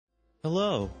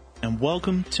Hello, and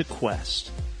welcome to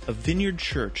Quest, a vineyard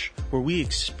church where we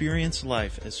experience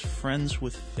life as friends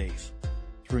with faith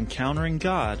through encountering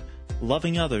God,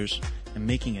 loving others, and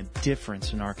making a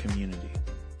difference in our community.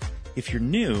 If you're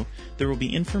new, there will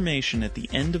be information at the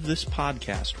end of this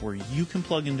podcast where you can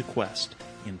plug into Quest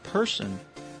in person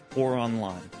or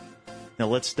online. Now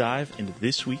let's dive into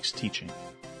this week's teaching.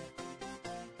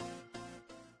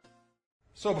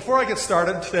 So before I get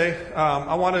started today,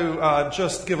 I want to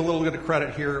just give a little bit of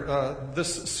credit here.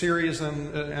 This series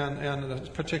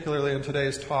and particularly in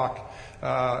today's talk,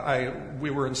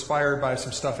 we were inspired by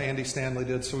some stuff Andy Stanley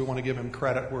did, so we want to give him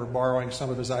credit. We're borrowing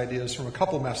some of his ideas from a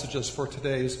couple messages for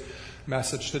today's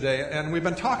message today. And we've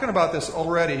been talking about this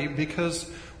already because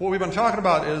what we've been talking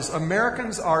about is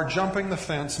Americans are jumping the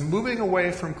fence, moving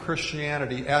away from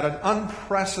Christianity at an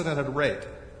unprecedented rate,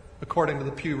 according to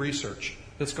the Pew Research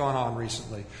that's gone on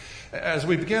recently. As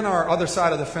we begin our Other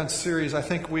Side of the Fence series, I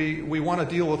think we want to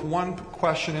deal with one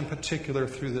question in particular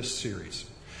through this series.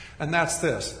 And that's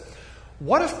this.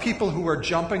 What if people who are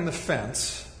jumping the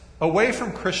fence away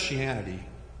from Christianity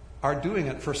are doing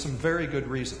it for some very good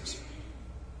reasons?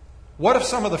 What if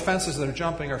some of the fences that are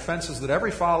jumping are fences that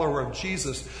every follower of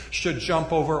Jesus should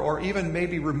jump over or even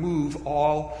maybe remove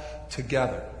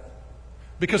altogether?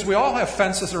 Because we all have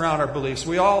fences around our beliefs.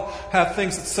 We all have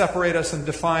things that separate us and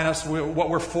define us, what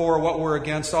we're for, what we're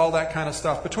against, all that kind of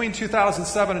stuff. Between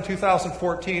 2007 and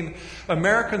 2014,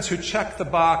 Americans who checked the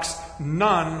box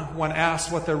none when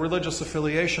asked what their religious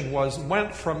affiliation was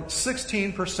went from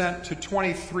 16% to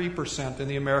 23% in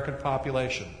the American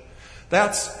population.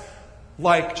 That's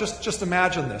like, just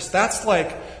imagine this. That's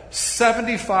like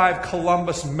 75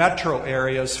 Columbus metro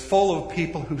areas full of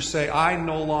people who say, I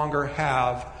no longer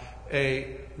have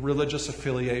a religious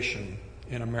affiliation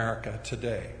in America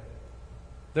today.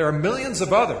 There are millions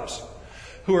of others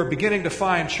who are beginning to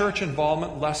find church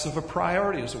involvement less of a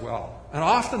priority as well. And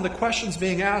often the questions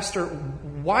being asked are,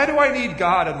 why do I need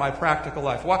God in my practical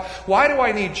life? Why do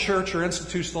I need church or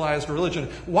institutionalized religion?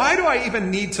 Why do I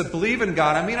even need to believe in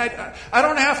God? I mean, I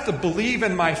don't have to believe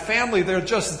in my family. They're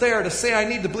just there to say I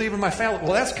need to believe in my family.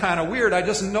 Well, that's kind of weird. I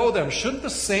just know them. Shouldn't the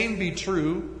same be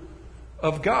true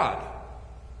of God?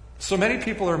 So many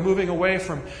people are moving away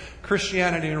from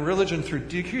Christianity and religion through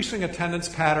decreasing attendance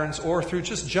patterns or through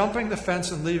just jumping the fence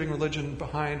and leaving religion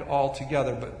behind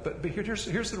altogether. But here's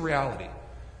the reality.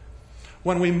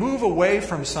 When we move away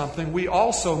from something, we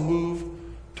also move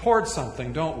towards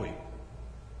something, don't we?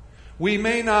 We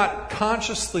may not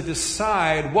consciously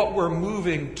decide what we're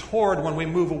moving toward when we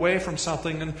move away from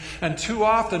something, and too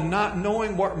often not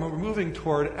knowing what we're moving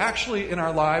toward actually in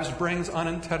our lives brings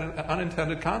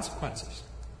unintended consequences.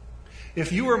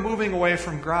 If you are moving away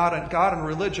from God and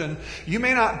religion, you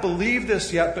may not believe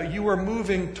this yet, but you are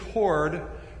moving toward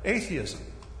atheism.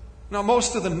 Now,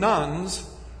 most of the nuns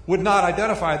would not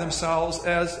identify themselves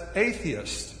as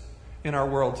atheists in our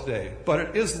world today, but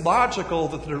it is logical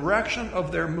that the direction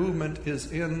of their movement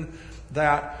is in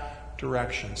that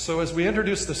direction. So as we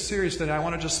introduce this series today, I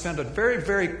want to just spend a very,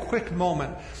 very quick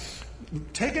moment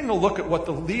taking a look at what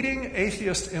the leading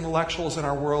atheist intellectuals in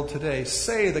our world today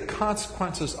say the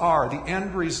consequences are, the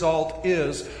end result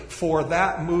is for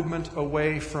that movement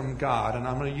away from God. And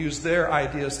I'm going to use their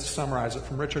ideas to summarize it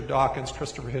from Richard Dawkins,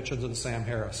 Christopher Hitchens, and Sam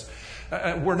Harris.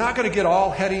 We're not going to get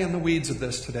all heady in the weeds of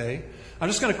this today. I'm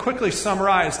just going to quickly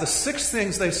summarize the 6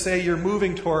 things they say you're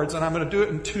moving towards, and I'm going to do it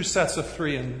in 2 sets of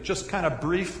 3 and just kind of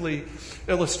briefly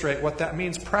illustrate what that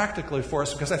means practically for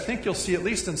us, because I think you'll see, at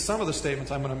least in some of the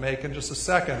statements I'm going to make in just a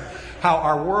second, how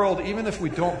our world, even if we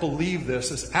don't believe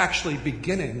this, is actually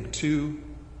beginning to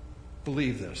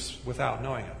believe this without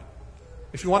knowing it.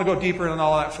 If you want to go deeper in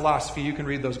all that philosophy, you can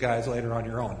read those guys later on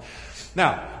your own.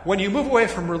 Now, when you move away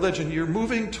from religion, you're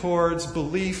moving towards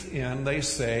belief in, they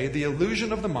say, the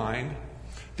illusion of the mind,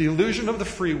 the illusion of the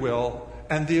free will,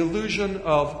 and the illusion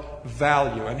of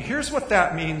value. And here's what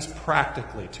that means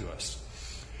practically to us.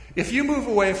 If you move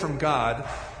away from God,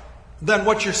 then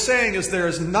what you're saying is there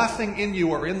is nothing in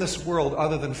you or in this world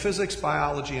other than physics,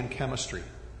 biology, and chemistry.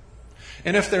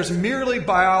 And if there's merely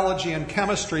biology and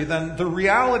chemistry, then the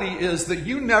reality is that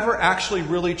you never actually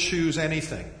really choose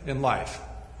anything in life.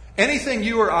 Anything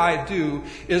you or I do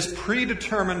is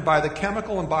predetermined by the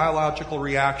chemical and biological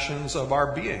reactions of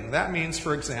our being. That means,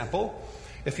 for example,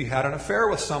 if you had an affair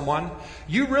with someone,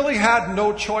 you really had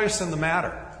no choice in the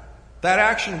matter. That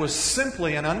action was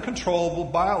simply an uncontrollable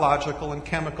biological and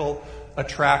chemical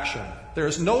attraction. There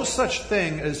is no such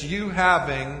thing as you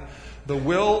having the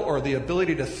will or the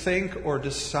ability to think or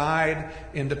decide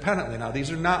independently. Now,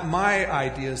 these are not my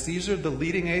ideas. These are the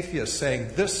leading atheists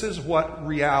saying this is what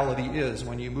reality is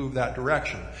when you move that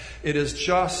direction. It is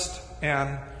just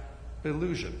an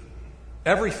illusion.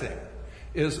 Everything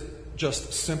is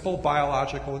just simple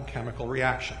biological and chemical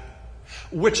reaction.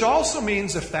 Which also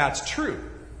means, if that's true,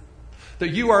 that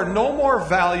you are no more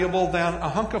valuable than the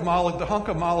hunk of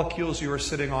molecules you are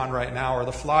sitting on right now, or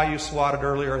the fly you swatted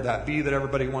earlier, or that bee that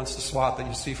everybody wants to swat that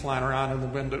you see flying around in the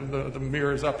window, the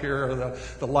mirrors up here, or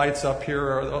the lights up here,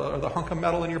 or the hunk of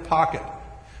metal in your pocket.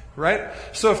 Right?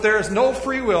 So if there is no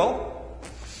free will,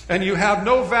 and you have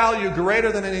no value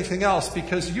greater than anything else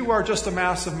because you are just a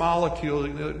massive molecule,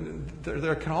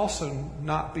 there can also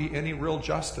not be any real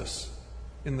justice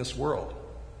in this world.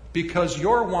 Because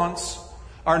your wants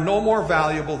are no more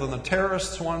valuable than the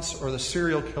terrorists' wants or the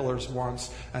serial killer's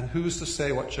wants, and who's to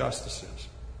say what justice is?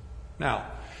 Now,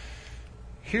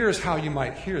 here's how you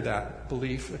might hear that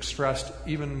belief expressed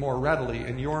even more readily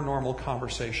in your normal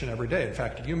conversation every day. In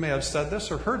fact, you may have said this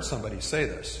or heard somebody say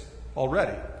this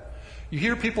already. You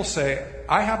hear people say,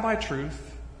 I have my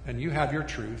truth, and you have your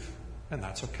truth, and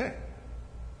that's okay.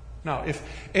 Now, if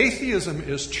atheism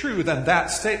is true, then that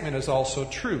statement is also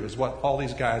true, is what all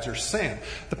these guys are saying.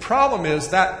 The problem is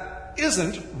that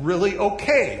isn't really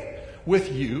okay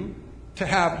with you to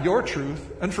have your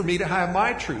truth and for me to have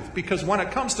my truth. Because when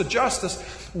it comes to justice,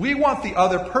 we want the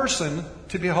other person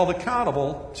to be held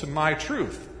accountable to my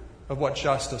truth of what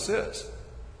justice is.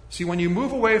 See, when you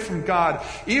move away from God,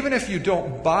 even if you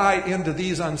don't buy into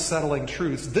these unsettling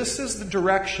truths, this is the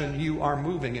direction you are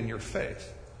moving in your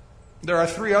faith. There are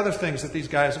three other things that these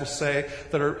guys will say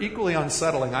that are equally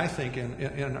unsettling, I think,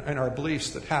 in our beliefs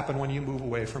that happen when you move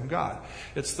away from God.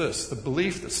 It's this: the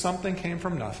belief that something came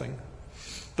from nothing,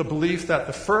 the belief that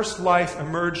the first life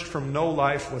emerged from no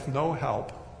life with no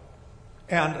help,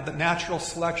 and that natural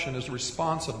selection is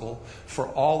responsible for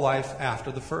all life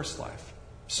after the first life.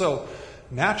 So,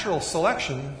 natural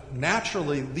selection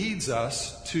naturally leads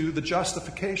us to the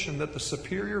justification that the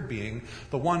superior being,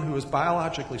 the one who is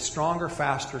biologically stronger,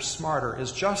 faster, smarter,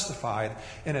 is justified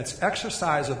in its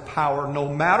exercise of power,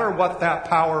 no matter what that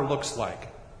power looks like.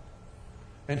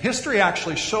 And history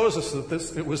actually shows us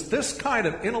that it was this kind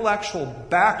of intellectual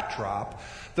backdrop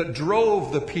that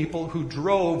drove the people who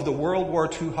drove the World War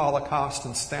II Holocaust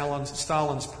and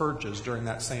Stalin's purges during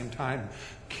that same time,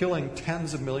 killing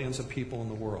tens of millions of people in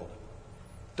the world.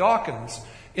 Dawkins,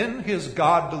 in his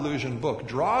God Delusion book,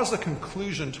 draws a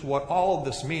conclusion to what all of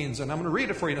this means. And I'm going to read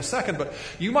it for you in a second, but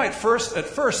you might at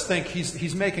first think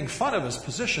he's making fun of his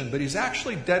position, but he's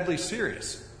actually deadly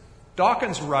serious.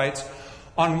 Dawkins writes,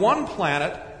 on one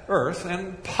planet, Earth,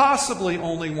 and possibly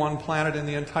only one planet in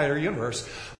the entire universe,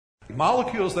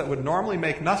 molecules that would normally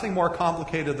make nothing more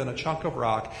complicated than a chunk of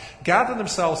rock gather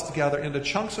themselves together into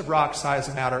chunks of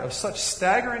rock-sized matter of such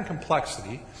staggering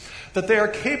complexity that they are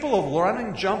capable of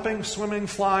running, jumping, swimming,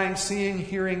 flying, seeing,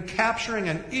 hearing, capturing,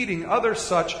 and eating other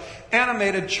such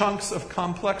animated chunks of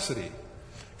complexity.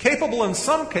 Capable in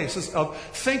some cases of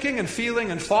thinking and feeling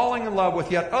and falling in love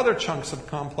with yet other chunks of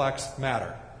complex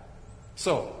matter.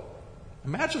 So,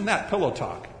 imagine that pillow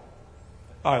talk.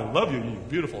 I love you, you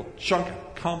beautiful chunk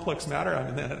of complex matter. I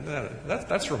mean,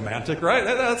 that's romantic, right?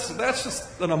 That's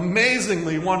just an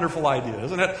amazingly wonderful idea,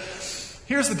 isn't it?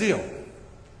 Here's the deal.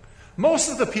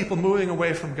 Most of the people moving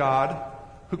away from God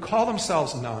who call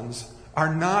themselves nuns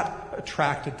are not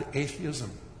attracted to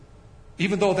atheism,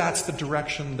 even though that's the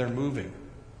direction they're moving.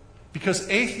 Because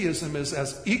atheism is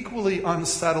as equally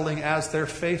unsettling as their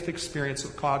faith experience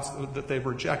of God that they've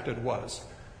rejected was.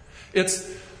 It's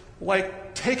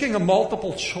like taking a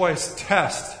multiple choice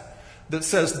test that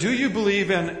says, do you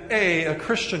believe in A,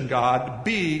 Christian God,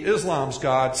 B, Islam's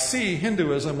God, C,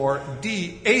 Hinduism, or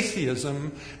D,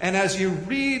 atheism? And as you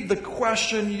read the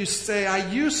question, you say, I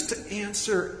used to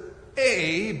answer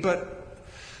A, but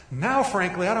now,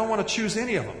 frankly, I don't want to choose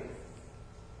any of them.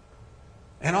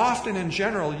 And often, in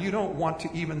general, you don't want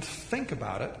to even think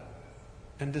about it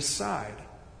and decide.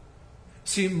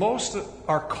 See, most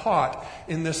are caught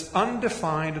in this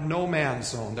undefined no man's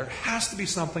zone. There has to be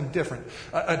something different,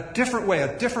 a different way,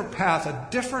 a different path, a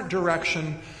different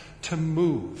direction to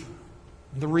move.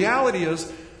 The reality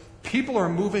is, people are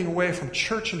moving away from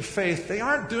church and faith. They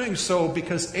aren't doing so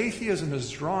because atheism is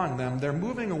drawing them. They're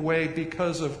moving away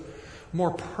because of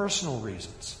more personal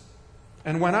reasons.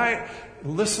 And when I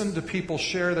listen to people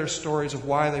share their stories of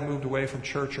why they moved away from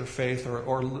church or faith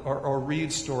or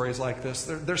read stories like this,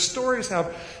 their stories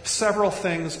have several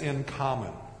things in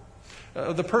common.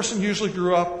 The person usually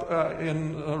grew up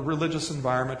in a religious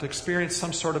environment, experienced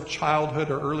some sort of childhood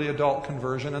or early adult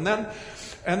conversion, and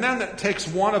then it takes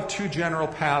one of two general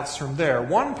paths from there.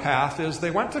 One path is they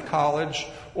went to college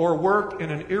or worked in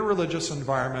an irreligious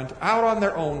environment, out on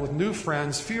their own with new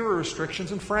friends, fewer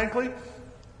restrictions, and frankly,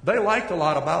 they liked a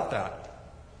lot about that.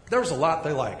 There was a lot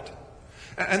they liked.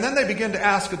 And then they begin to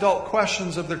ask adult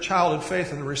questions of their childhood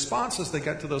faith, and the responses they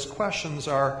get to those questions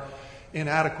are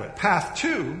inadequate. Path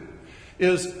 2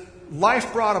 is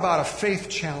life brought about a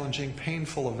faith-challenging,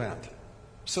 painful event.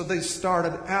 So they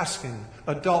started asking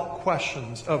adult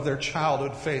questions of their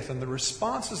childhood faith, and the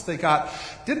responses they got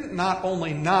didn't not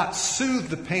only not soothe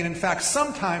the pain, in fact,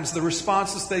 sometimes the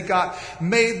responses they got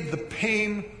made the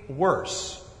pain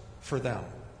worse for them.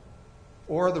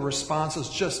 Or the responses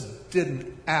just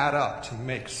didn't add up to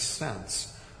make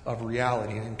sense of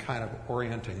reality in a kind of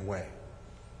orienting way.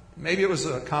 Maybe it was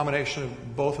a combination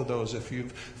of both of those if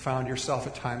you've found yourself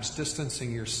at times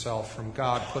distancing yourself from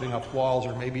God, putting up walls,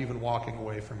 or maybe even walking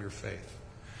away from your faith.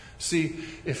 See,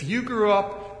 if you grew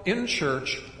up in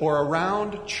church or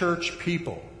around church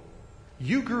people,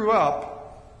 you grew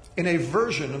up in a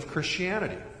version of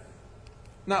Christianity.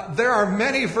 Now, there are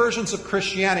many versions of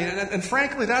Christianity, and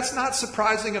frankly, that's not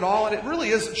surprising at all, and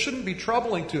it shouldn't be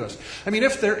troubling to us. I mean,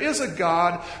 if there is a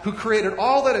God who created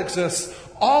all that exists,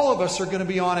 all of us are going to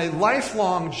be on a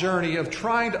lifelong journey of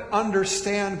trying to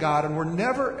understand God, and we're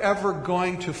never, ever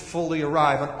going to fully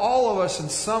arrive. And all of us, in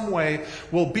some way,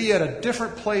 will be at a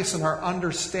different place in our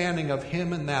understanding of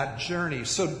Him in that journey.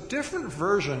 So different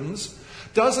versions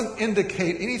doesn't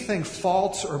indicate anything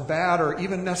false or bad or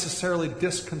even necessarily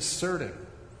disconcerting.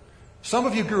 Some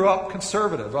of you grew up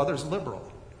conservative, others liberal.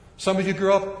 Some of you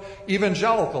grew up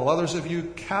evangelical, others of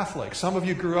you Catholic. Some of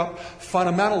you grew up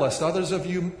fundamentalist, others of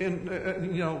you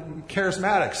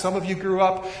charismatic. Some of you grew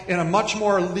up in a much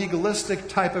more legalistic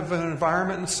type of an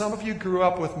environment, and some of you grew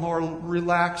up with more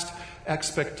relaxed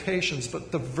expectations.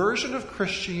 But the version of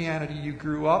Christianity you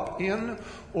grew up in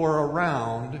or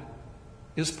around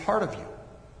is part of you.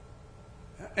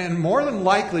 And more than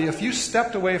likely, if you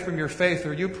stepped away from your faith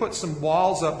or you put some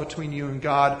walls up between you and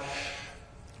God,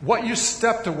 what you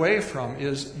stepped away from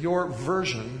is your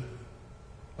version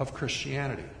of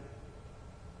Christianity.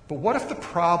 But what if the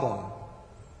problem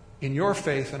in your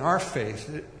faith and our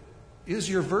faith is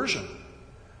your version?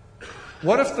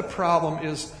 What if the problem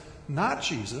is not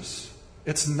Jesus,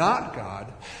 it's not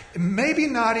God, maybe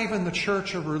not even the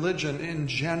church or religion in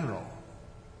general?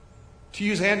 To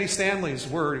use Andy Stanley's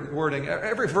wording,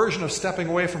 every version of stepping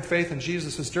away from faith in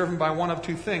Jesus is driven by one of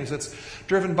two things. It's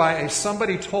driven by a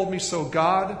somebody told me so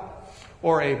God,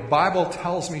 or a Bible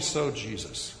tells me so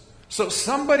Jesus. So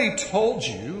somebody told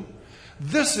you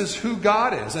this is who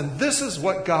God is, and this is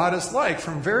what God is like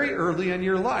from very early in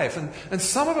your life. And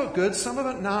some of it good, some of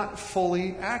it not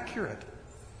fully accurate.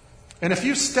 And if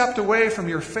you stepped away from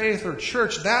your faith or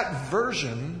church, that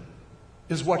version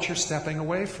is what you're stepping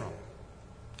away from.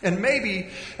 And maybe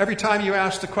every time you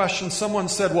asked a question, someone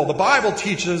said, well, the Bible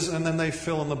teaches, and then they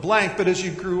fill in the blank. But as you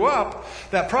grew up,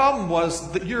 that problem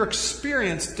was that your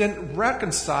experience didn't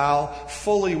reconcile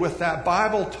fully with that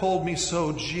Bible told me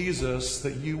so Jesus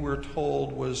that you were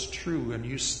told was true, and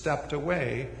you stepped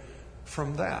away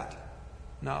from that.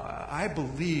 Now, I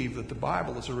believe that the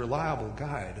Bible is a reliable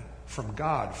guide from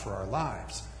God for our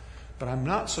lives, but I'm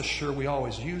not so sure we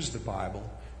always use the Bible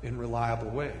in reliable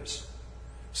ways.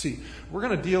 See, we're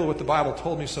going to deal with the Bible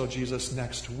told me so Jesus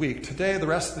next week. Today, the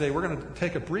rest of the day, we're going to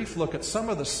take a brief look at some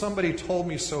of the somebody told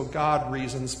me so God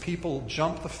reasons people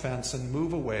jump the fence and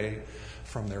move away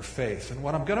from their faith. And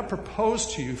what I'm going to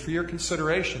propose to you for your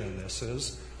consideration in this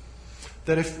is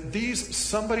that if these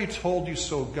somebody told you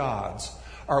so Gods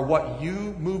are what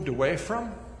you moved away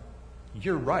from,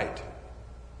 you're right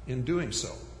in doing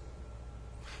so.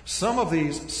 Some of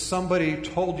these somebody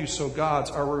told you so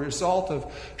Gods are a result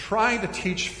of trying to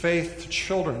teach faith to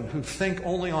children who think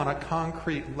only on a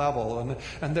concrete level.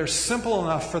 And they're simple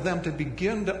enough for them to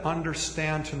begin to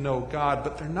understand, to know God,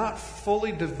 but they're not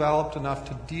fully developed enough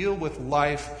to deal with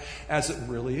life as it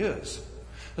really is.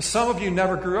 Some of you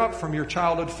never grew up from your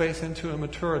childhood faith into a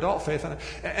mature adult faith.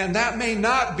 And that may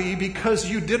not be because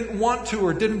you didn't want to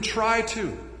or didn't try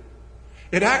to.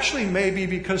 It actually may be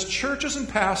because churches and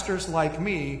pastors like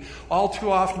me all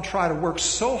too often try to work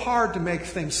so hard to make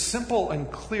things simple and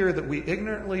clear that we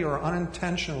ignorantly or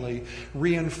unintentionally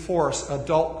reinforce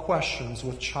adult questions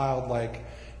with childlike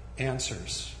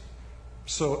answers.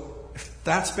 So if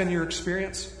that's been your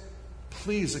experience,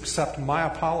 please accept my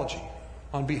apology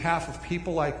on behalf of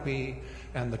people like me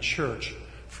and the church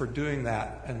for doing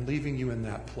that and leaving you in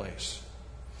that place.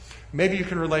 Maybe you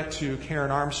can relate to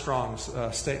Karen Armstrong's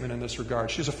statement in this regard.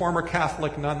 She's a former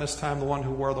Catholic nun, this time the one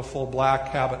who wore the full black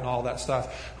habit and all that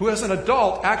stuff, who as an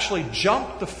adult actually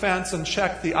jumped the fence and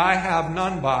checked the I have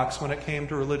none box when it came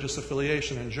to religious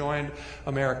affiliation and joined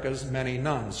America's many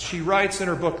nuns. She writes in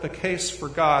her book, The Case for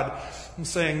God, and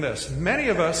saying this: many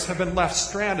of us have been left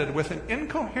stranded with an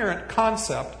incoherent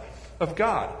concept of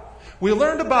God. We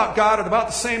learned about God at about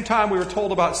the same time we were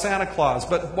told about Santa Claus.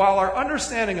 But while our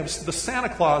understanding of the Santa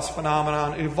Claus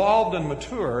phenomenon evolved and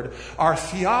matured, our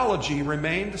theology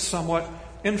remained somewhat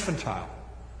infantile.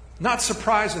 Not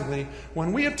surprisingly,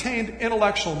 when we attained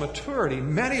intellectual maturity,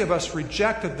 many of us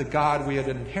rejected the God we had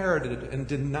inherited and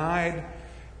denied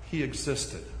he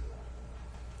existed.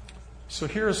 So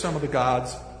here are some of the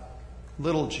gods,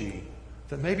 little g,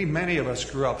 that maybe many of us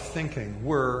grew up thinking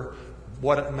were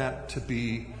what it meant to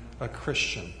be a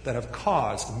Christian, that have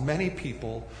caused many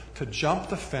people to jump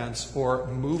the fence or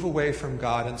move away from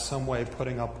God in some way,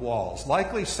 putting up walls.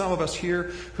 Likely some of us here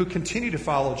who continue to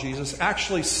follow Jesus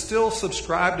actually still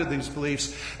subscribe to these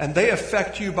beliefs, and they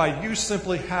affect you by you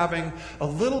simply having a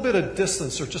little bit of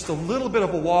distance or just a little bit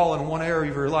of a wall in one area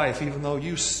of your life, even though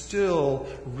you still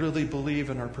really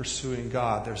believe and are pursuing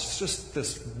God. There's just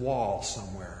this wall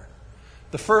somewhere.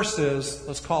 The first is,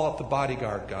 let's call it the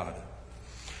bodyguard God.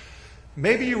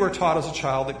 Maybe you were taught as a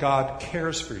child that God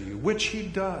cares for you, which he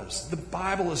does. The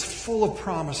Bible is full of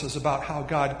promises about how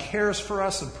God cares for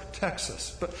us and protects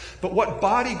us. But what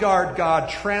bodyguard God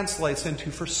translates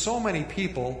into for so many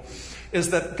people is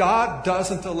that God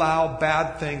doesn't allow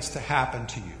bad things to happen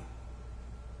to you.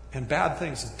 And bad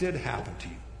things did happen to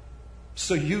you.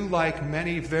 So you, like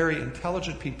many very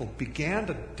intelligent people, began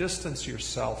to distance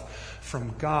yourself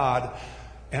from God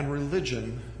and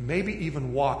religion, maybe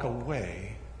even walk away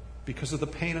because of the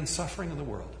pain and suffering in the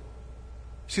world.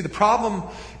 See, the problem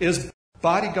is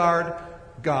bodyguard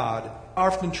God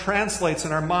often translates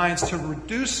in our minds to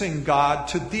reducing God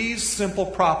to these simple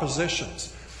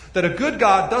propositions. That a good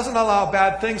God doesn't allow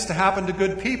bad things to happen to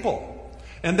good people.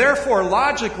 And therefore,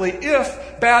 logically,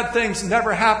 if bad things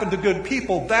never happen to good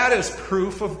people, that is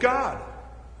proof of God.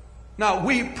 Now,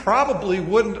 we probably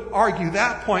wouldn't argue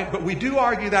that point, but we do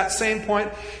argue that same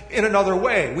point in another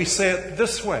way. We say it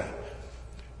this way.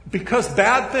 Because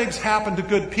bad things happen to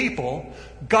good people,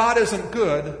 God isn't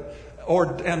good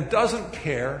and doesn't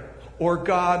care, or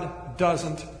God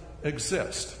doesn't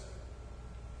exist.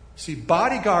 See,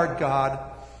 bodyguard God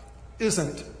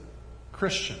isn't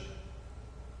Christian.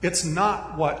 It's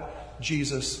not what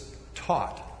Jesus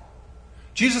taught.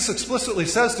 Jesus explicitly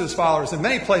says to his followers in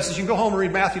many places, you can go home and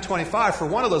read Matthew 25 for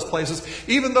one of those places,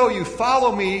 even though you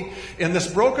follow me in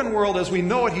this broken world as we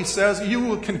know it, he says,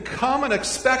 you can come and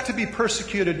expect to be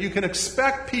persecuted. You can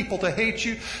expect people to hate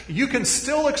you. You can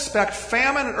still expect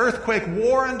famine and earthquake,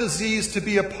 war and disease to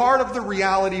be a part of the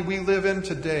reality we live in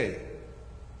today.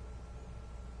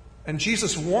 And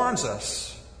Jesus warns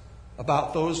us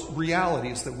about those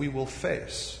realities that we will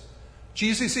face.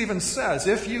 Jesus even says,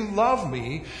 if you love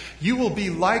me, you will be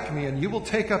like me and you will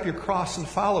take up your cross and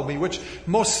follow me, which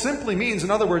most simply means,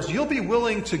 in other words, you'll be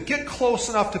willing to get close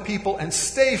enough to people and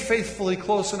stay faithfully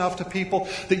close enough to people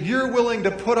that you're willing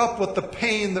to put up with the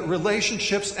pain that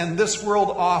relationships and this world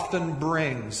often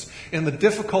brings in the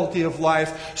difficulty of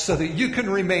life so that you can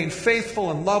remain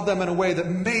faithful and love them in a way that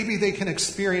maybe they can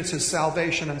experience his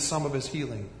salvation and some of his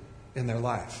healing in their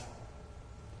life.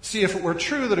 See, if it were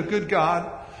true that a good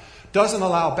God doesn't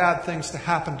allow bad things to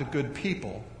happen to good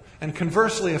people, and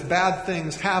conversely, if bad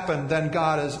things happen, then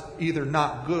God is either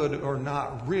not good or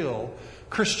not real,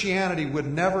 Christianity would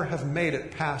never have made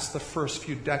it past the first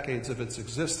few decades of its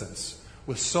existence,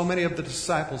 with so many of the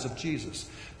disciples of Jesus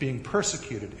being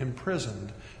persecuted,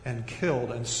 imprisoned, and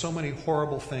killed, and so many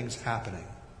horrible things happening.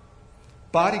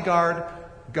 Bodyguard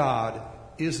God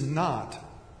is not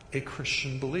a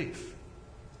Christian belief.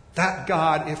 That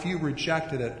God, if you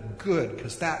rejected it, good,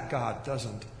 because that God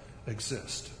doesn't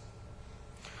exist.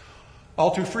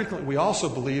 All too frequently, we also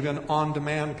believe in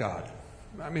on-demand God.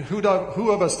 I mean, who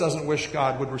of us doesn't wish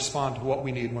God would respond to what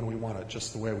we need when we want it,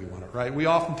 just the way we want it, right? We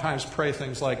oftentimes pray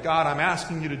things like, God, I'm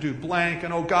asking you to do blank,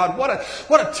 and oh God, what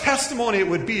a testimony it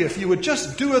would be if you would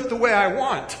just do it the way I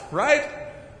want, right?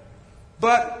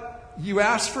 But you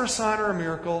asked for a sign or a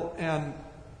miracle, and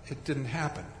it didn't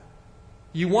happen.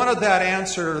 You wanted that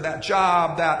answer, that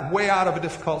job, that way out of a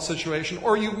difficult situation,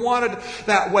 or you wanted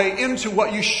that way into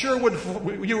what you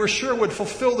were sure would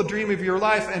fulfill the dream of your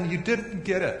life, and you didn't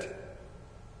get it.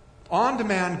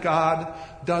 On-demand God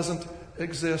doesn't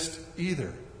exist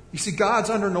either. You see, God's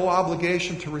under no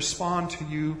obligation to respond to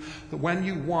you when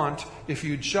you want if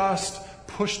you just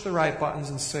push the right buttons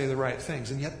and say the right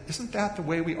things. And yet, isn't that the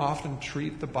way we often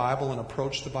treat the Bible and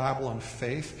approach the Bible in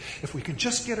faith? If we can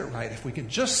just get it right, if we can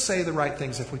just say the right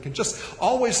things, if we can just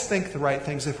always think the right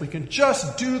things, if we can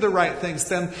just do the right things,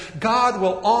 then God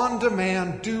will on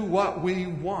demand do what we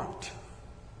want.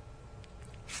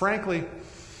 Frankly,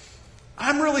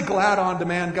 I'm really glad on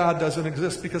demand God doesn't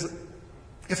exist, because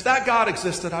if that God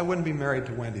existed, I wouldn't be married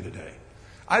to Wendy today.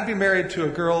 I'd be married to a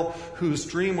girl whose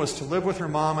dream was to live with her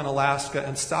mom in Alaska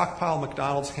and stockpile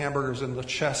McDonald's hamburgers in the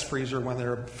chest freezer when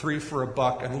they're $3 for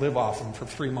 $1 and live off them for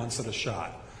 3 months at a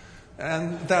shot.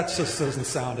 And that just doesn't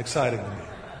sound exciting to me.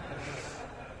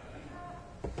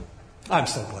 I'm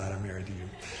so glad I'm married to you.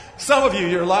 Some of you,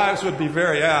 your lives would be you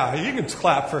can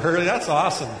clap for her. That's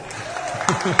awesome.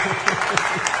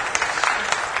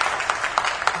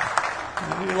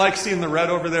 You like seeing the red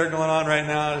over there going on right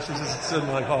now? It's just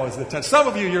like always the tension. Some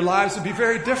of you, your lives would be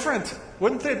very different,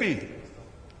 wouldn't they be?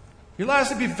 Your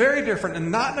lives would be very different,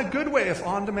 and not in a good way if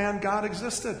on-demand God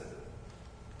existed.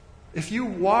 If you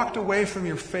walked away from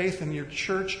your faith and your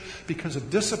church because of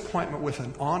disappointment with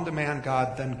an on-demand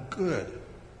God, then good.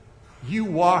 You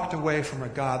walked away from a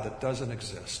God that doesn't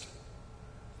exist.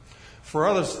 For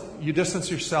others, you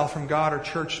distance yourself from God or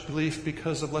church belief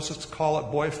because of, let's just call it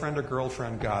boyfriend or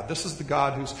girlfriend God. This is the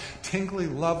God whose tingly,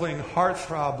 loving,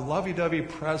 heartthrob, lovey-dovey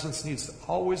presence needs to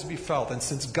always be felt. And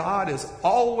since God is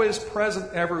always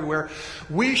present everywhere,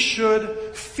 we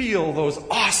should feel those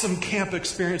awesome camp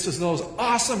experiences, those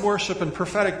awesome worship and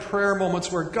prophetic prayer moments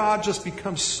where God just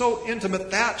becomes so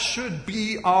intimate. That should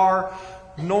be our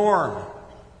norm.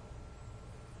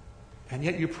 And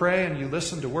yet you pray and you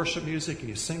listen to worship music and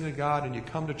you sing to God and you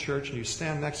come to church and you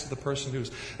stand next to the person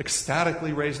who's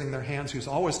ecstatically raising their hands, who's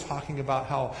always talking about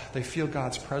how they feel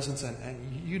God's presence,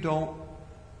 and you don't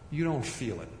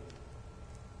feel it.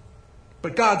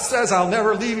 But God says, I'll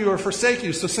never leave you or forsake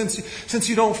you. So since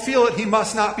you don't feel it, He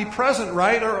must not be present,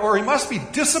 right? Or He must be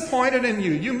disappointed in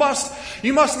you. You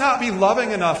must not be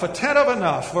loving enough, attentive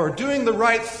enough, or doing the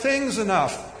right things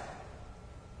enough.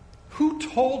 Who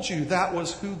told you that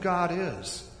was who God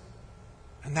is?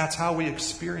 And that's how we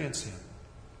experience Him.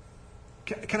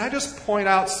 Can I just point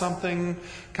out something,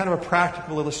 kind of a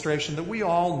practical illustration that we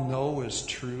all know is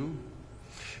true?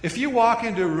 If you walk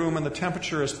into a room and the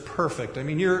temperature is perfect, I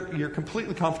mean, you're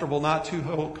completely comfortable, not too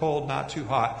cold, not too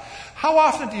hot, how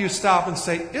often do you stop and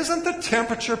say, isn't the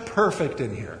temperature perfect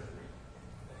in here?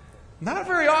 Not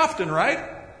very often,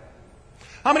 right?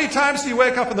 How many times do you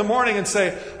wake up in the morning and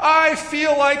say, I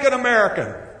feel like an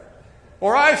American,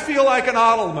 or I feel like an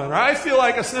Adelmann, or I feel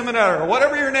like a Seminary, or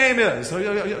whatever your name is?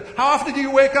 How often do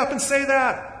you wake up and say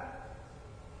that?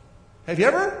 Have you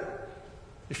ever?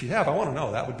 If you have, I want to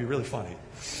know. That would be really funny.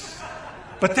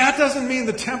 But that doesn't mean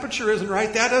the temperature isn't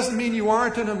right. That doesn't mean you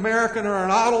aren't an American or an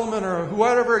Adelmann or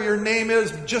whatever your name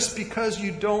is just because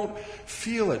you don't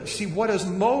feel it. See, what is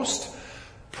most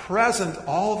present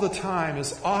all the time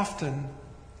is often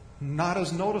not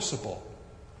as noticeable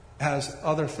as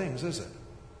other things, is it?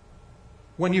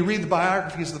 When you read the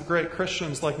biographies of the great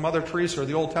Christians like Mother Teresa or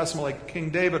the Old Testament like King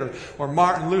David or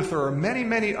Martin Luther or many,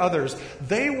 many others,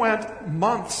 they went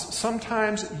months,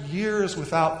 sometimes years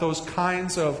without those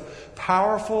kinds of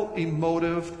powerful,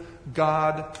 emotive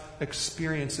God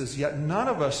experiences. Yet none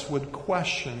of us would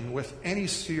question with any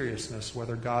seriousness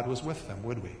whether God was with them,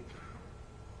 would we?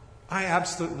 I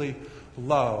absolutely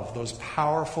love those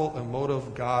powerful,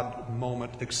 emotive God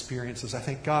moment experiences. I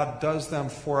think God does them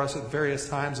for us at various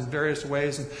times in various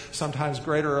ways, and sometimes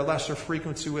greater or lesser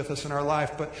frequency with us in our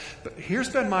life. But here's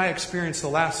been my experience the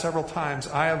last several times.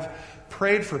 I have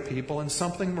prayed for people and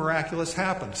something miraculous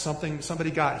happened.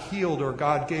 Somebody got healed, or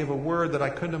God gave a word that I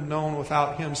couldn't have known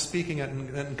without Him speaking it,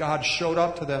 and God showed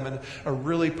up to them in a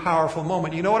really powerful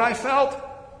moment. You know what I felt?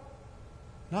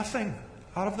 Nothing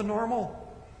out of the normal.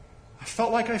 I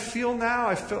felt like I feel now.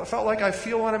 I felt like I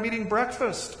feel when I'm eating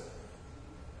breakfast.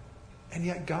 And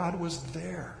yet God was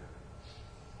there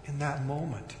in that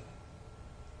moment.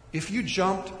 If you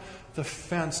jumped the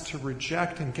fence to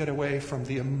reject and get away from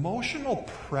the emotional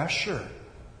pressure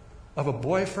of a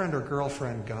boyfriend or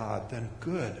girlfriend God, then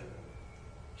good.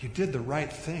 You did the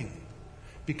right thing.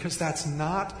 Because that's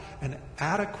not an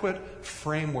adequate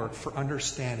framework for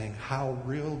understanding how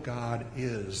real God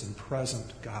is and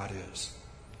present God is.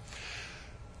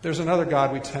 There's another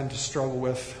God we tend to struggle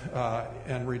with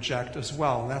and reject as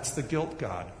well, and that's the guilt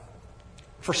God.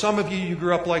 For some of you, you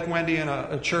grew up like Wendy in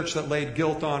a church that laid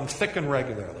guilt on thick and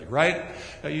regularly, right?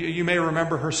 You may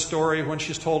remember her story when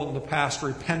she's told it in the past,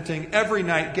 repenting every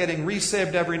night, getting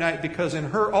resaved every night, because in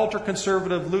her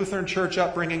ultra-conservative Lutheran church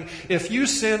upbringing, if you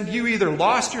sinned, you either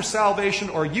lost your salvation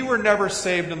or you were never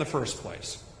saved in the first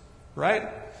place, right?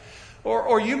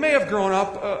 Or you may have grown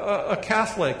up a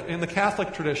Catholic in the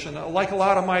Catholic tradition, like a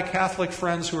lot of my Catholic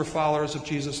friends who are followers of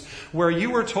Jesus, where you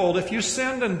were told if you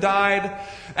sinned and died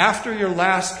after your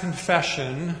last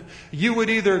confession, you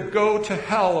would either go to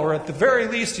hell or at the very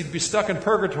least you'd be stuck in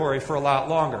purgatory for a lot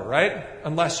longer, right?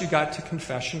 Unless you got to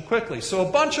confession quickly. So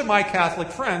a bunch of my Catholic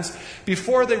friends,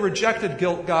 before they rejected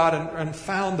guilt God and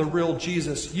found the real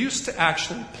Jesus, used to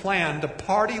actually plan to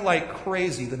party like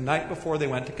crazy the night before they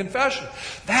went to confession.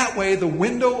 That way, the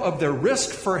window of their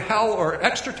risk for hell or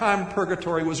extra time in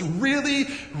purgatory was really,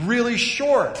 really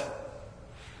short.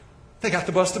 They got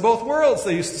the best of both worlds,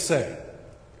 they used to say,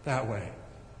 that way.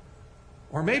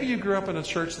 Or maybe you grew up in a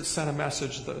church that sent a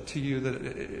message to you that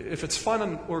if it's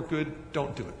fun or good,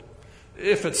 don't do it.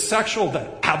 If it's sexual, then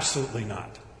absolutely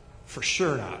not. For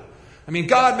sure not. I mean,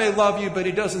 God may love you, but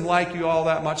He doesn't like you all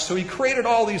that much. So He created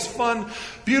all these fun,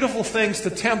 beautiful things to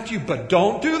tempt you, but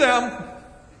don't do them.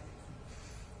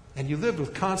 And you lived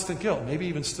with constant guilt. Maybe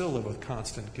even still live with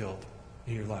constant guilt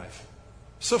in your life.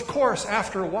 So, of course,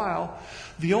 after a while,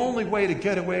 the only way to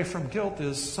get away from guilt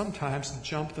is sometimes to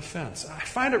jump the fence. I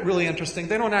find it really interesting.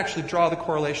 They don't actually draw the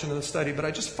correlation in the study, but I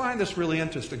just find this really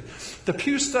interesting. The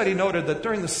Pew study noted that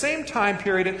during the same time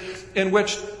period in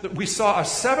which we saw a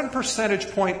 7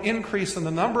 percentage point increase in the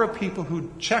number of people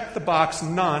who checked the box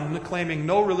none, claiming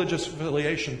no religious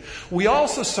affiliation, we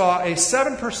also saw a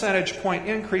 7 percentage point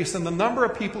increase in the number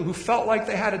of people who felt like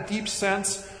they had a deep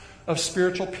sense of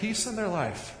spiritual peace in their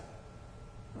life.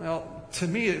 Well, to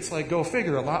me, it's like, go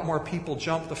figure. A lot more people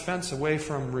jump the fence away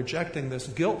from rejecting this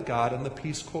guilt God, and the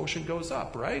peace quotient goes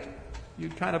up, right?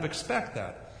 You'd kind of expect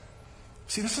that.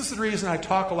 See, this is the reason I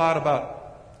talk a lot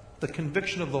about the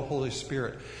conviction of the Holy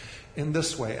Spirit in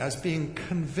this way, as being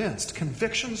convinced.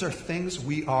 Convictions are things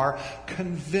we are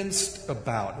convinced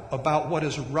about what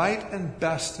is right and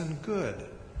best and good.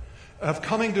 Of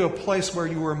coming to a place where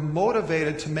you are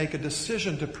motivated to make a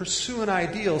decision to pursue an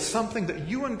ideal, something that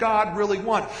you and God really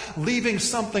want, leaving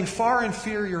something far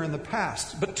inferior in the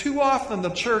past. But too often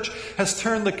the church has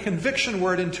turned the conviction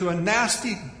word into a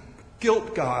nasty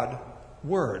guilt God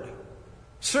word.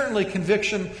 Certainly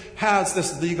conviction has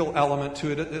this legal element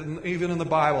to it. Even in the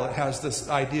Bible, it has this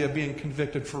idea of being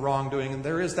convicted for wrongdoing, and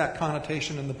there is that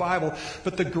connotation in the Bible.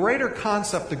 But the greater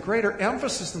concept, the greater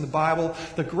emphasis in the Bible,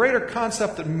 the greater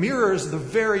concept that mirrors the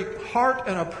very heart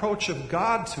and approach of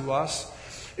God to us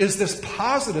is this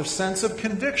positive sense of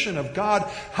conviction, of God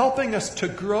helping us to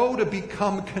grow, to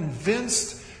become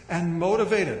convinced and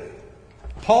motivated.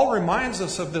 Paul reminds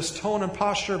us of this tone and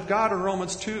posture of God in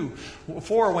Romans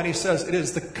 2:4 when he says, it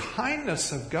is the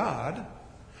kindness of God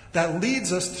that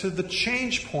leads us to the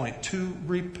change point, to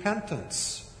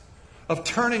repentance, of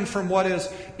turning from what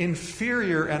is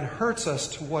inferior and hurts us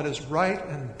to what is right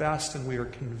and best and we are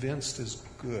convinced is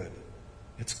good.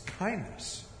 It's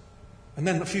kindness. And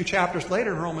then a few chapters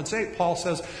later in Romans 8, Paul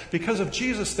says, because of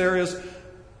Jesus there is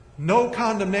no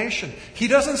condemnation. He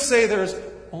doesn't say there's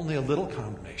only a little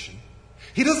condemnation.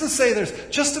 He doesn't say there's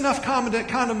just enough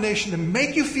condemnation to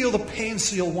make you feel the pain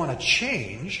so you'll want to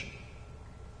change.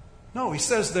 No, he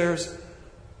says there's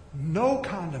no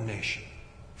condemnation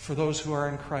for those who are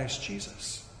in Christ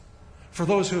Jesus. For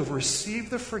those who have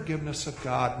received the forgiveness of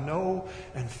God, know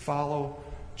and follow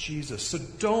Jesus. So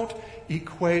don't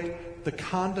equate the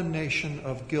condemnation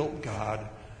of guilt God,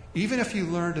 even if you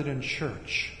learned it in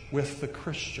church, with the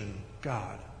Christian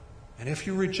God. And if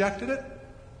you rejected it,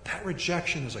 that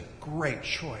rejection is a great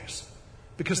choice,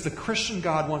 because the Christian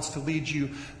God wants to lead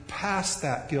you past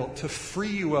that guilt, to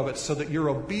free you of it so that your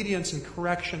obedience and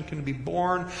correction can be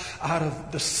born out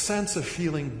of the sense of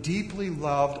feeling deeply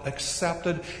loved,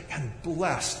 accepted, and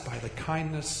blessed by the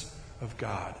kindness of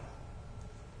God.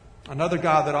 Another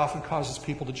God that often causes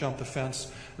people to jump the fence,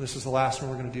 and this is the last one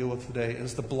we're going to deal with today,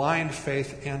 is the blind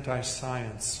faith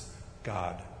anti-science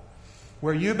God,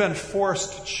 where you've been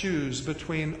forced to choose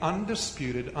between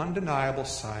undisputed, undeniable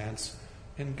science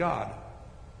and God.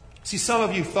 See, some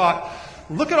of you thought,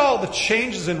 look at all the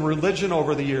changes in religion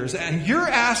over the years, and you're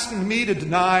asking me to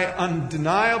deny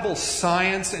undeniable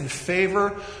science in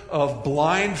favor of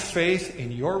blind faith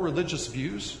in your religious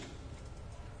views?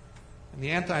 And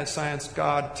the anti-science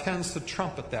God tends to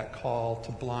trumpet that call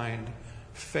to blind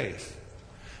faith.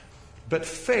 But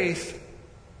faith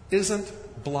isn't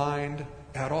blind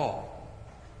at all.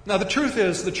 Now, the truth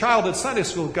is, the childhood Sunday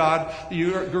school God that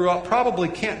you grew up probably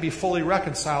can't be fully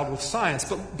reconciled with science.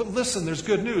 But listen, there's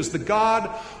good news. The God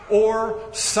or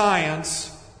science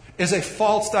is a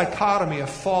false dichotomy, a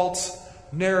false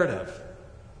narrative.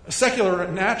 Secular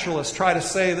naturalists try to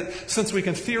say that since we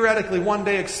can theoretically one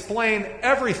day explain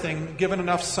everything given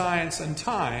enough science and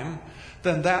time,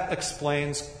 then that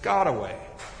explains God away.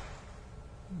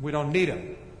 We don't need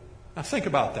him. Now think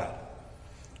about that.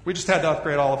 We just had to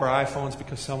upgrade all of our iPhones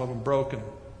because some of them broke. And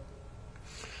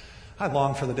I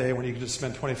long for the day when you could just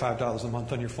spend $25 a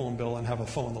month on your phone bill and have a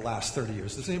phone that lasts 30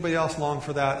 years. Does anybody else long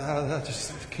for that?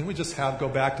 Can we just go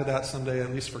back to that someday,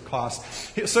 at least for cost?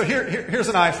 So here's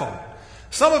an iPhone.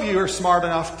 Some of you are smart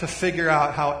enough to figure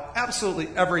out how absolutely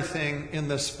everything in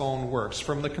this phone works,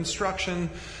 from the construction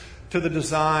to the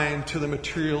design to the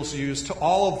materials used to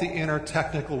all of the inner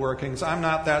technical workings. I'm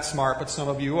not that smart, but some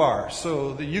of you are.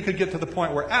 So that you could get to the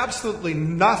point where absolutely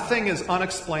nothing is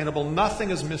unexplainable, nothing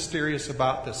is mysterious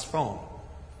about this phone.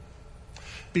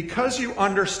 Because you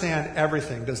understand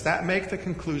everything, does that make the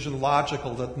conclusion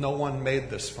logical that no one made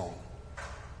this phone?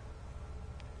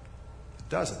 It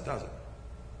doesn't, does it?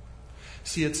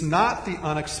 See, it's not the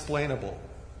unexplainable.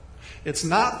 It's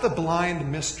not the blind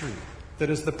mystery that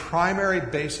is the primary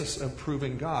basis of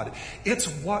proving God. It's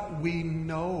what we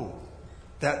know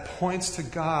that points to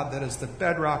God that is the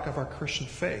bedrock of our Christian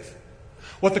faith.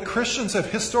 What the Christians have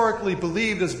historically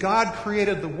believed is God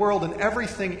created the world and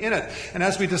everything in it. And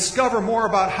as we discover more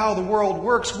about how the world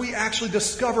works, we actually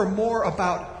discover more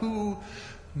about who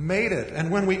made it.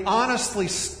 And when we honestly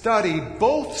study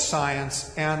both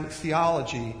science and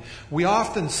theology, we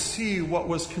often see what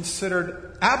was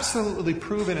considered absolutely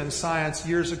proven in science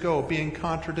years ago being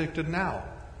contradicted now.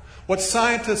 What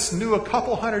scientists knew a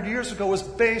couple hundred years ago was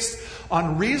based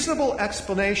on reasonable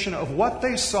explanation of what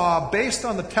they saw based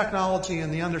on the technology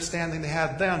and the understanding they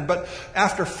had then. But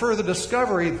after further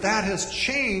discovery, that has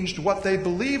changed what they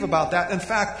believe about that. In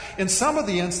fact, in some of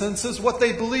the instances, what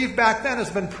they believed back then has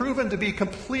been proven to be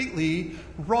completely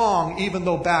wrong, even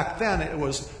though back then it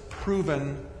was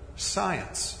proven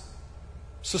science.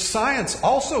 So science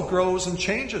also grows and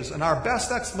changes, and our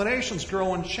best explanations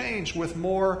grow and change with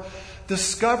more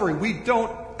discovery. We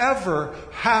don't ever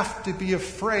have to be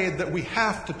afraid that we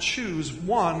have to choose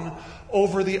one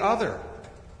over the other.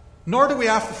 Nor do we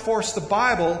have to force the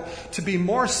Bible to be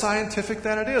more scientific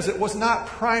than it is. It was not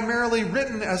primarily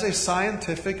written as a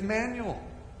scientific manual.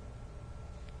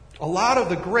 A lot of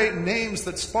the great names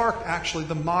that sparked actually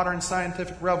the modern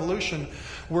scientific revolution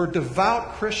were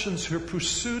devout Christians who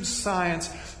pursued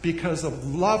science because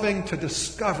of loving to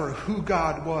discover who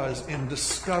God was in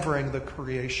discovering the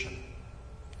creation.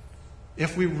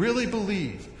 If we really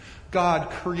believe God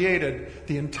created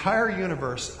the entire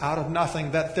universe out of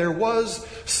nothing, that there was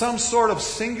some sort of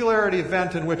singularity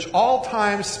event in which all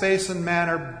time, space, and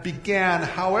matter began,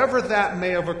 however that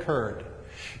may have occurred,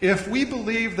 if we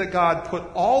believe that God put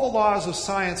all the laws of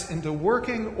science into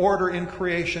working order in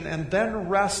creation and then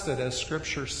rested, as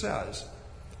Scripture says,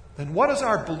 then what is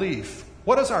our belief?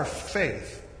 What does our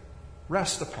faith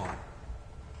rest upon?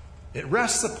 It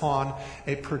rests upon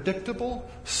a predictable,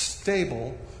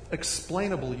 stable,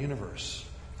 explainable universe.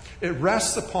 It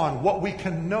rests upon what we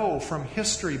can know from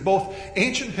history, both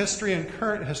ancient history and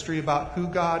current history, about who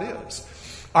God is.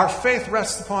 Our faith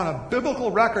rests upon a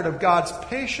biblical record of God's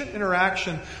patient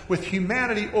interaction with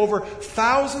humanity over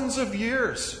thousands of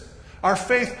years. Our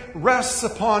faith rests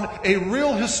upon a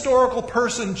real historical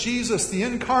person, Jesus, the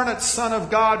incarnate Son of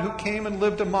God who came and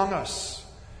lived among us,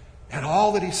 and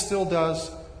all that he still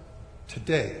does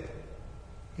today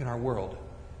in our world.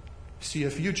 See,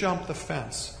 if you jump the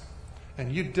fence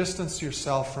and you distance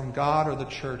yourself from God or the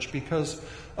church because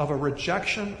of a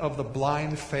rejection of the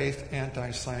blind faith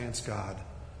anti-science God,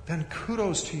 then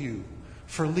kudos to you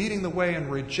for leading the way in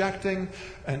rejecting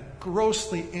a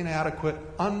grossly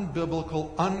inadequate,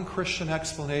 unbiblical, unchristian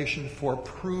explanation for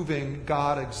proving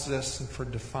God exists and for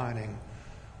defining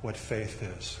what faith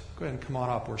is. Go ahead and come on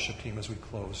up, worship team, as we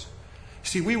close.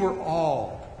 See, we were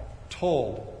all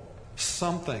told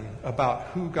something about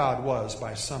who God was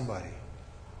by somebody.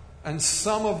 And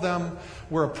some of them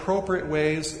were appropriate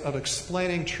ways of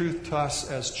explaining truth to us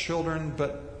as children,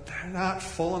 but they're not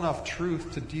full enough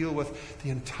truth to deal with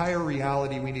the entire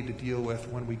reality we need to deal with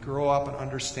when we grow up and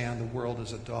understand the world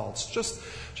as adults.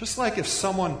 Just like if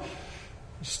someone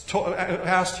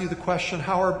asked you the question,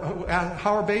 how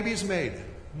are babies made?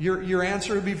 Your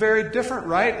answer would be very different,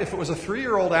 right? If it was a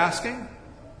 3-year-old asking,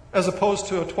 as opposed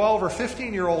to a 12 or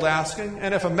 15-year-old asking.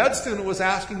 And if a med student was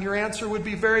asking, your answer would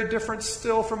be very different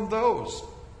still from those.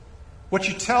 What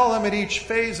you tell them at each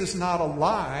phase is not a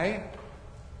lie,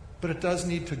 but it does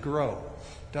need to grow,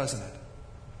 doesn't it?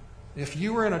 If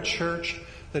you were in a church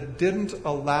that didn't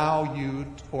allow you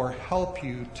or help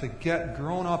you to get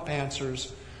grown-up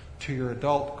answers to your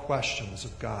adult questions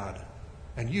of God,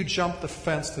 and you jump the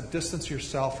fence to distance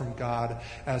yourself from God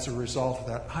as a result of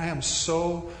that, I am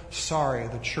so sorry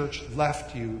the church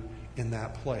left you in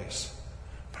that place.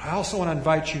 But I also want to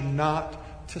invite you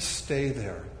not to stay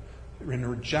there in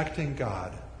rejecting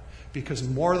God, Because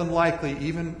more than likely,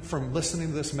 even from listening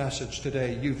to this message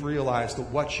today, you've realized that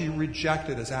what you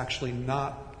rejected is actually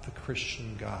not the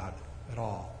Christian God at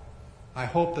all. I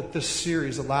hope that this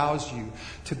series allows you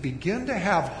to begin to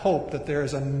have hope that there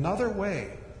is another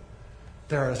way.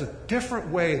 There is a different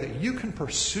way that you can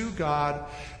pursue God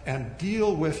and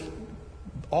deal with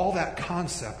all that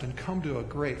concept and come to a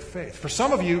great faith. For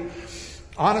some of you,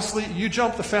 honestly, you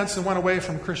jumped the fence and went away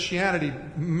from Christianity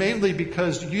mainly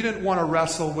because you didn't want to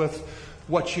wrestle with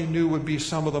what you knew would be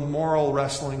some of the moral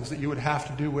wrestlings that you would have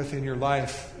to do with in your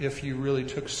life if you really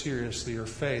took seriously your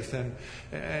faith.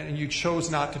 And you chose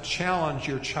not to challenge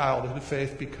your childhood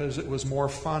faith because it was more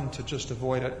fun to just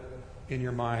avoid it in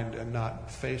your mind and not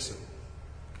face it.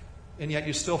 And yet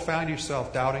you still found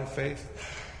yourself doubting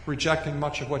faith, rejecting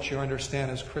much of what you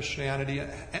understand as Christianity.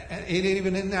 And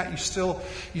even in that, you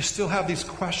still have these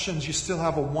questions. You still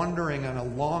have a wondering and a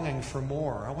longing for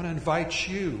more. I want to invite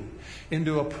you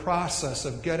into a process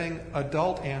of getting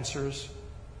adult answers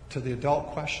to the adult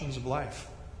questions of life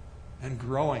and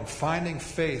growing, finding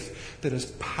faith that is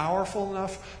powerful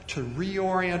enough to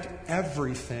reorient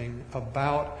everything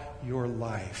about your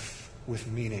life with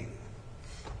meaning.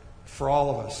 For all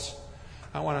of us,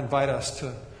 I want to invite us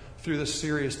to, through this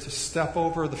series, to step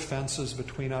over the fences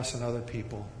between us and other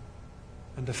people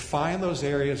and to find those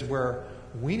areas where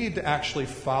we need to actually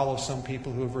follow some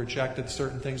people who have rejected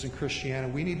certain things in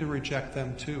Christianity. We need to reject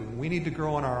them too. We need to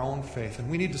grow in our own faith. And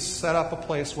we need to set up a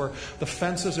place where the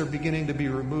fences are beginning to be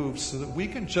removed so that we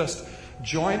can just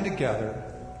join together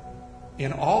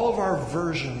in all of our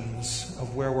versions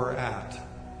of where we're at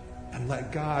and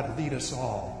let God lead us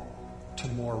all to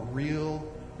more real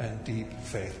and deep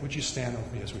faith. Would you stand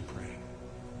with me as we pray?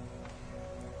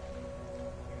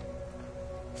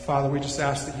 Father, we just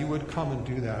ask that you would come and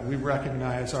do that. We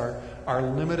recognize our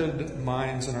limited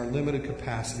minds and our limited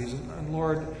capacities. And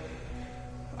Lord,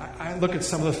 I look at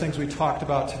some of the things we talked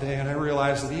about today, and I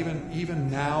realize that even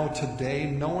now,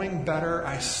 today, knowing better,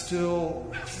 I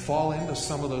still fall into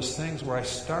some of those things where I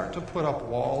start to put up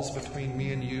walls between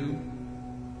me and you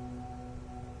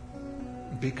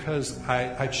because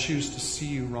I choose to see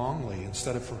you wrongly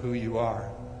instead of for who you are.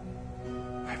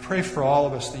 I pray for all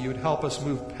of us that you would help us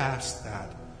move past that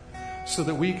so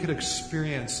that we could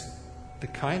experience the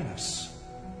kindness,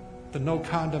 the no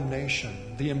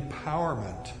condemnation, the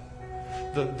empowerment,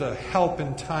 the help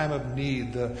in time of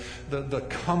need, the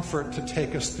comfort to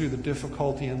take us through the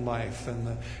difficulty in life,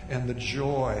 and the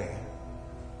joy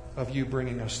of you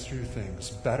bringing us through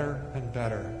things better and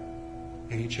better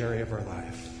in each area of our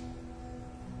life.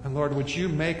 And Lord, would you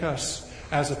make us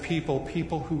as a people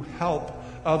who help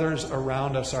others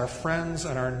around us, our friends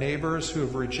and our neighbors who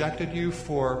have rejected you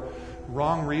for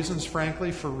wrong reasons,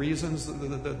 frankly, for reasons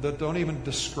that don't even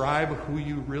describe who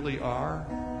you really are.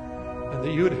 And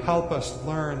that you would help us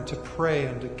learn to pray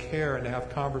and to care and to have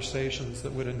conversations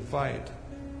that would invite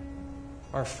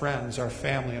our friends, our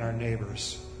family, and our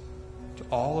neighbors to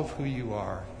all of who you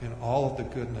are and all of the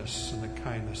goodness and the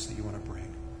kindness that you want to bring.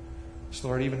 So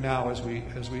Lord, even now as we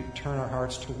turn our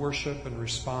hearts to worship and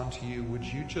respond to you, would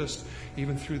you just,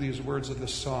 even through these words of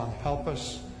this song, help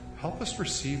us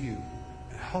receive you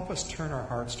and help us turn our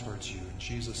hearts towards you. In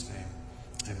Jesus'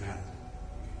 name, amen.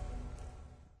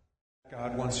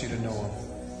 God wants you to know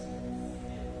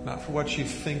him. Not for what you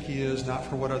think he is, not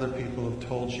for what other people have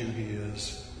told you he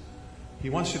is. He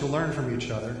wants you to learn from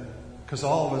each other because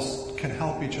all of us can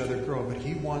help each other grow, but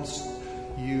he wants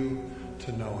you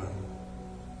to know him.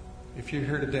 If you're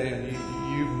here today and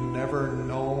you've never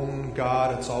known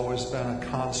God, it's always been a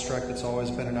construct, it's always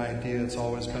been an idea, it's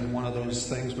always been one of those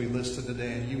things we listed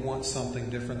today, and you want something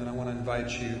different, then I want to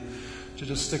invite you to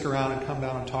just stick around and come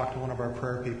down and talk to one of our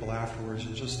prayer people afterwards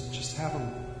and just have them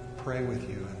pray with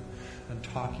you and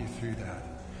talk you through that.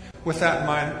 With that in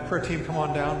mind, prayer team, come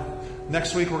on down.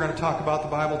 Next week we're going to talk about the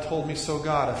Bible told me so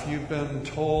God. If you've been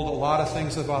told a lot of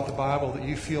things about the Bible that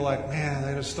you feel like, man,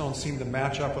 they just don't seem to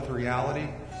match up with reality,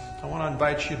 I want to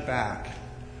invite you back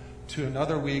to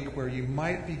another week where you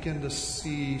might begin to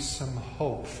see some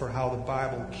hope for how the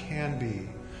Bible can be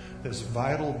this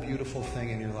vital, beautiful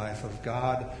thing in your life of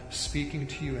God speaking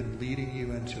to you and leading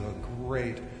you into a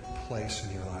great place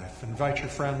in your life. Invite your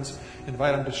friends.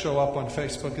 Invite them to show up on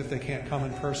Facebook if they can't come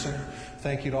in person.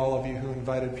 Thank you to all of you who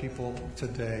invited people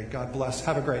today. God bless.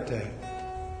 Have a great day.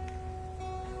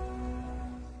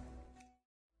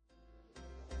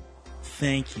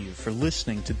 Thank you for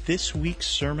listening to this week's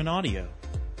sermon audio.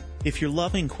 If you're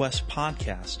loving Quest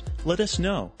Podcast, let us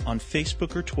know on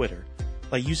Facebook or Twitter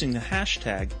by using the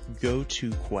hashtag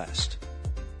 #GoToQuest.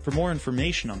 For more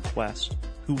information on Quest,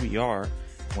 who we are,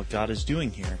 and what God is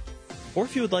doing here, or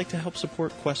if you would like to help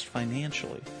support Quest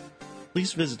financially,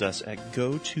 please visit us at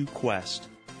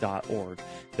gotoquest.org.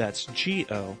 That's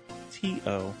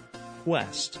GOTO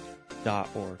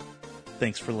Quest.org.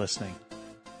 Thanks for listening.